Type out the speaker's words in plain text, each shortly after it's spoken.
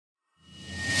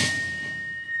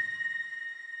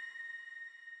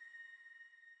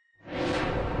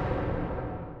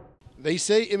They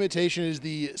say imitation is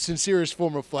the sincerest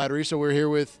form of flattery, so we're here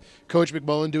with Coach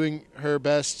McMullen doing her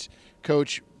best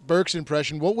Coach Burke's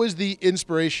impression. What was the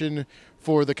inspiration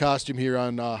for the costume here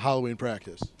on Halloween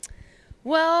practice?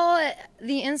 Well,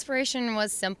 the inspiration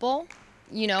was simple.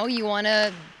 You know, you want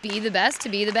to be the best. To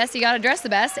be the best, you got to dress the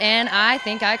best, and I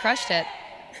think I crushed it.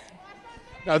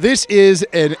 Now, this is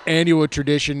an annual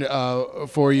tradition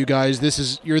for you guys. This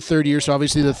is your third year, so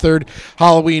obviously the third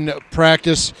Halloween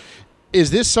practice. Is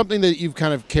this something that you've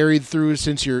kind of carried through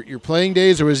since your playing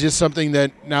days, or is this something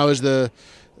that now as the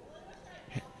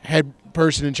head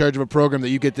person in charge of a program that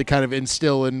you get to kind of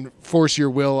instill and force your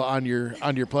will on your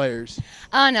players?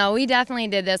 No, we definitely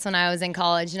did this when I was in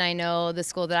college, and I know the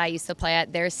school that I used to play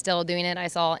at, they're still doing it. I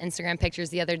saw Instagram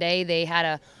pictures the other day. They had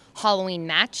a Halloween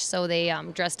match, so they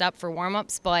dressed up for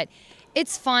warm-ups, but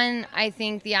it's fun. I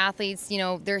think the athletes, you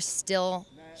know, they're still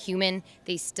human.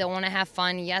 They still want to have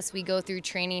fun. Yes, we go through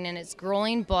training and it's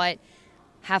grueling, but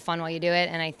have fun while you do it,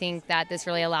 and I think that this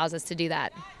really allows us to do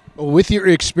that. With your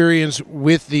experience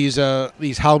with these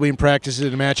Halloween practices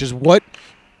and matches, what,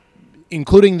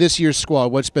 including this year's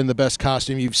squad, what's been the best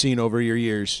costume you've seen over your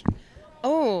years?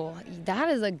 Oh, that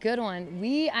is a good one.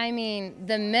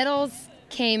 The middles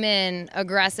came in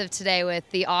aggressive today with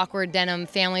the awkward denim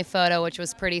family photo, which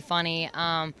was pretty funny.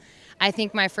 I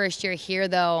think my first year here,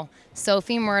 though,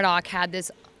 Sophie Murdoch had this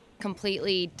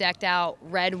completely decked out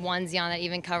red onesie on that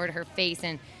even covered her face,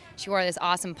 and she wore this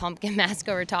awesome pumpkin mask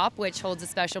over top, which holds a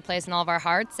special place in all of our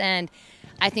hearts. And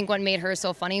I think what made her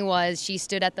so funny was she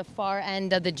stood at the far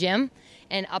end of the gym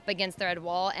and up against the red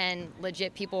wall, and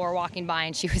legit people were walking by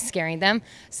and she was scaring them.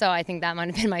 So I think that might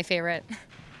have been my favorite.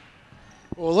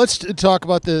 Well, let's talk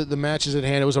about the matches at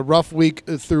hand. It was a rough week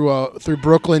through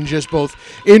Brooklyn, just both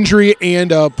injury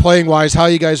and playing-wise. How are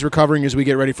you guys recovering as we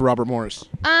get ready for Robert Morris?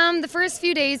 The first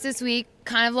few days this week,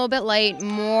 kind of a little bit light,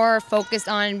 more focused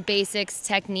on basics,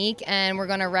 technique, and we're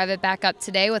going to rev it back up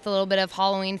today with a little bit of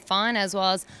Halloween fun as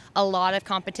well as a lot of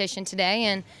competition today.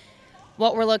 And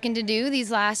what we're looking to do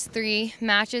these last 3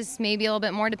 matches, maybe a little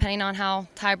bit more depending on how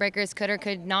tiebreakers could or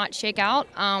could not shake out.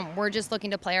 We're just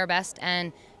looking to play our best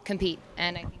and compete,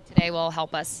 and I think today will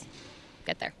help us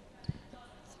get there.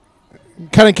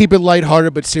 Kind of keep it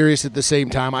lighthearted but serious at the same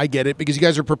time. I get it, because you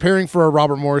guys are preparing for a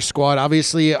Robert Morris squad,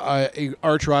 obviously a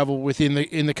arch rival within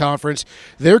the conference.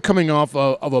 They're coming off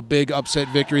of a big upset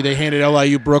victory. They handed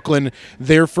LIU Brooklyn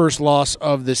their first loss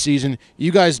of the season.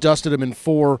 You guys dusted them in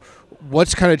 4.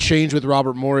 What's kind of changed with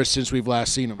Robert Morris since we've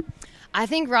last seen him? I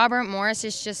think Robert Morris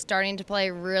is just starting to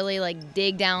play really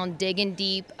dig down, digging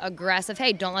deep, aggressive.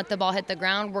 Hey, don't let the ball hit the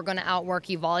ground. We're going to outwork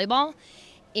you volleyball.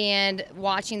 And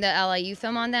watching the LIU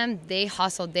film on them, they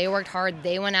hustled, they worked hard,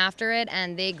 they went after it,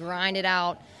 and they grinded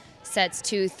out sets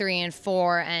 2, 3, and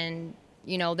 4. And,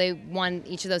 you know, they won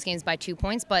each of those games by 2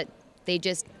 points, but they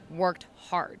just worked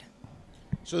hard.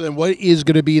 So then what is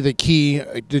going to be the key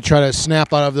to try to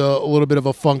snap out of a little bit of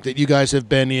a funk that you guys have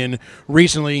been in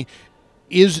recently?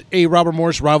 Is a Robert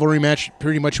Morris rivalry match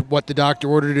pretty much what the doctor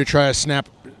ordered to try to snap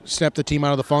the team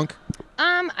out of the funk?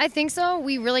 I think so.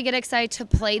 We really get excited to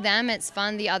play them. It's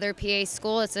fun. The other PA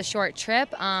school, it's a short trip,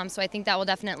 so I think that will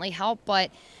definitely help.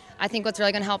 But I think what's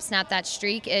really going to help snap that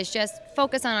streak is just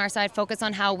focus on our side, focus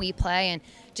on how we play, and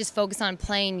just focus on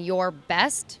playing your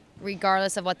best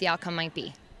regardless of what the outcome might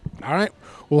be. All right.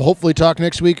 We'll hopefully talk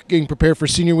next week, getting prepared for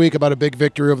senior week, about a big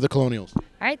victory over the Colonials. All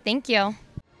right. Thank you.